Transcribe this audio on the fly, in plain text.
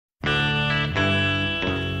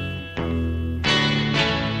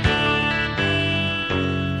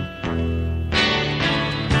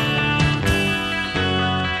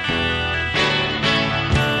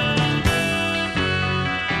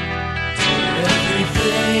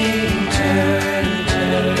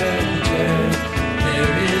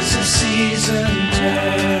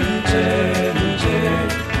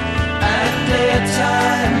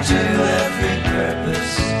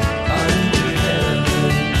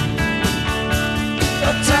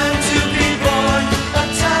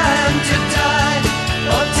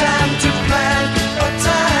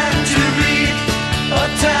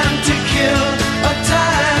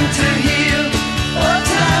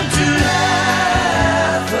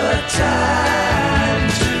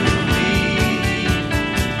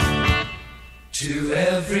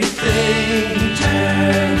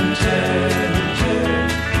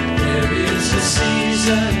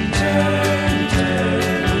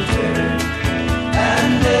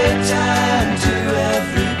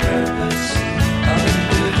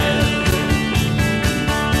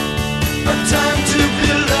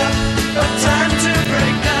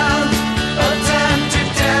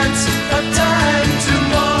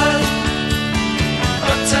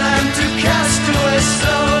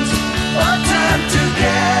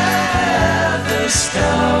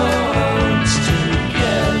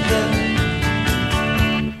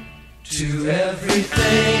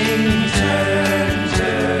everything turn,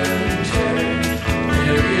 turn, turn.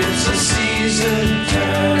 There is a season,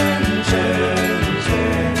 turn, turn,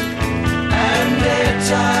 turn. And a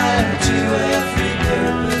time to every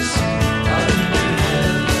purpose under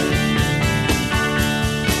heaven.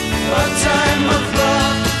 A time of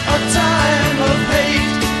love, a time of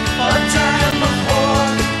hate, a time of war,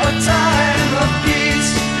 a time of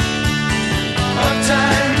peace, a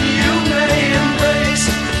time you may embrace,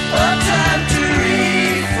 a time to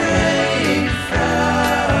refrain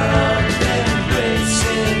from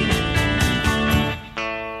embracing.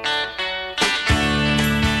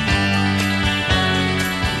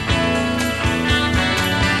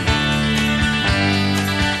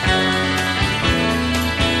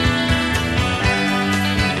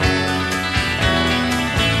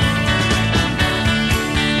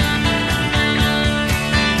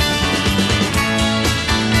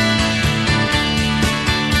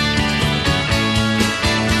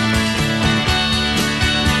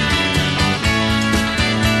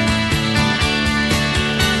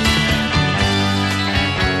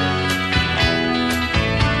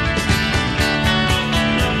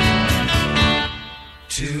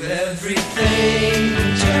 To everything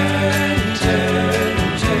turn, turn,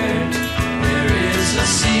 turn. There is a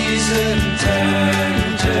season, turn,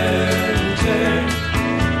 turn, turn.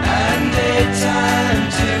 And a time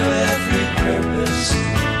to every purpose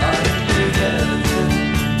under heaven.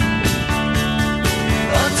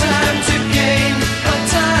 A time to gain, a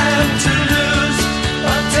time to lose,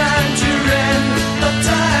 a time to rend, a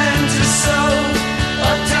time to sow,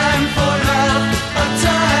 a time for love, a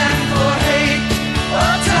time for hate, a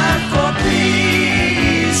time for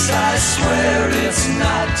peace. I swear it's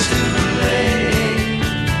not too late.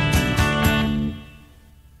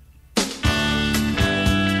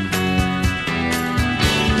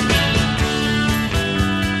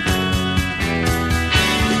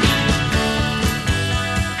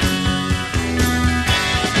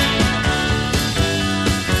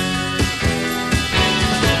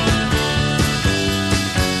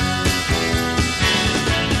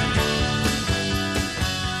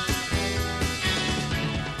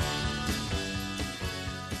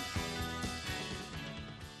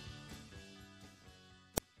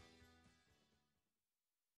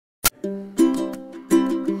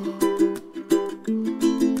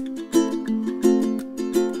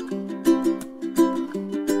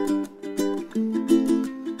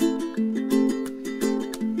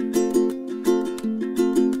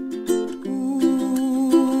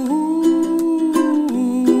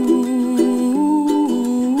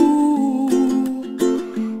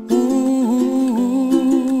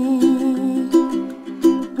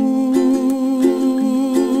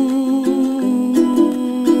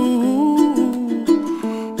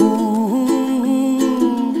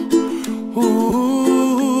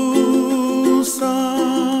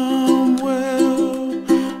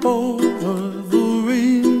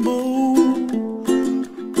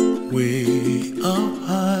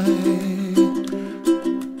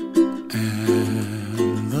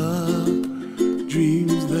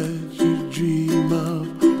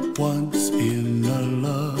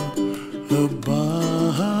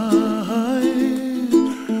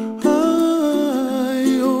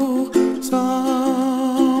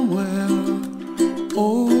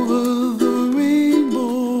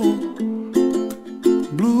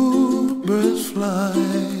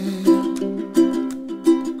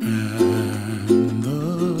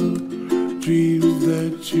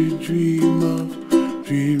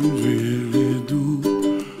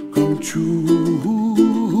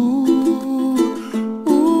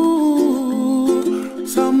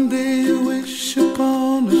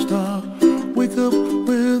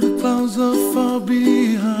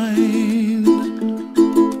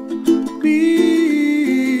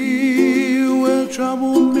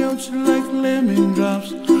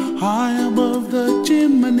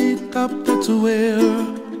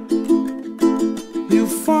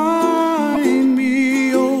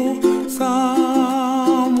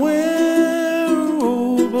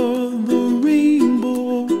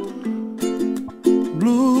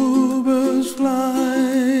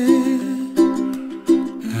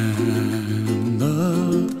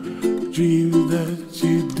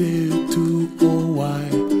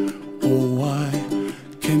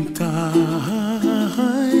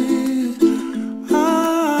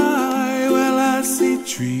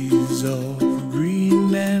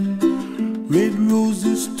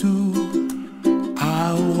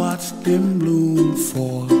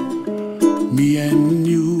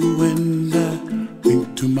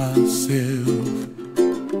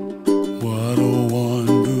 What a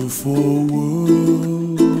wonderful world.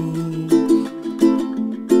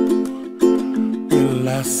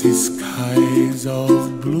 I see skies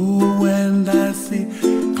of blue and I see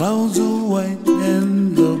clouds of white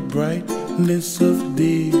and the brightness of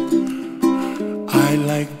day. I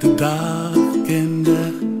like the dark and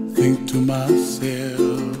I think to myself,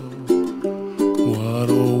 what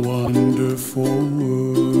a wonderful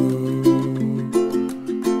world.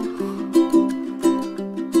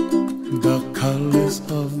 The colors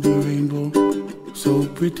of the rainbow, so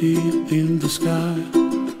pretty in the sky,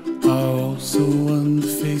 are also on the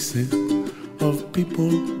faces of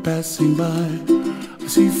people passing by. I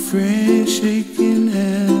see friends shaking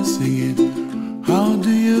and singing, how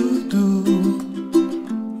do you do?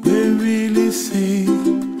 They really say,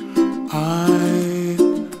 I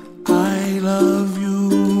love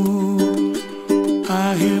you.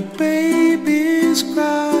 I hear babies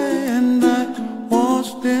cry and I watch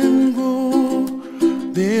them grow.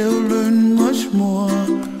 They'll learn much more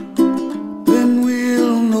than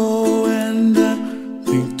we'll know. And I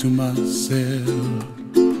think to myself,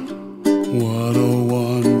 what a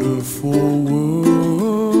wonderful world.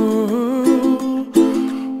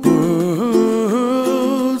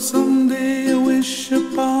 Someday I wish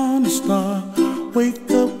upon a star, wake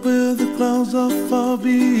up where the clouds are far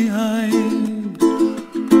behind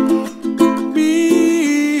me,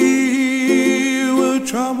 where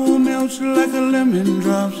trouble melts like a lemon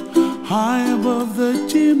drops high above the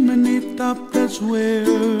chimney top. That's where